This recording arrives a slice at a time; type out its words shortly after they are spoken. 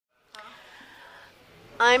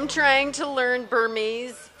I'm trying to learn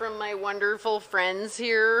Burmese from my wonderful friends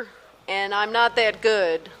here, and I'm not that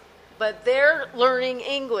good, but they're learning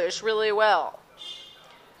English really well.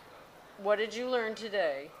 What did you learn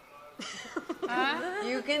today?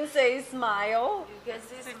 You can say smile. You can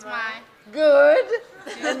say smile. Good.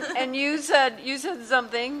 And you said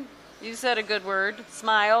something. You said a good word,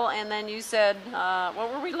 smile, and then you said,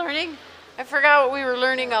 what were we learning? I forgot what we were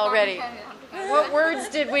learning already. What words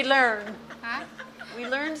did we learn? We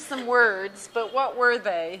learned some words, but what were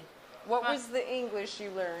they? What was the English you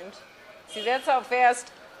learned? See, that's how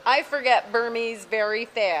fast. I forget Burmese very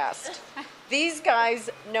fast. These guys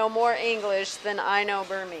know more English than I know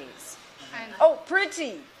Burmese. Oh,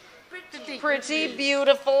 pretty. Pretty,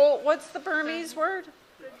 beautiful. What's the Burmese word?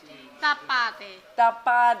 Tapade.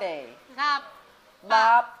 Tapade.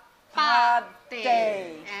 Lapade.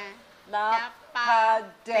 Lapade.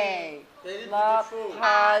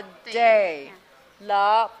 Lapade.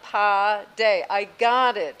 Lapade. I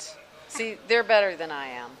got it. See, they're better than I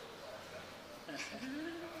am.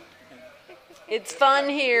 It's fun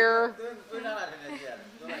here.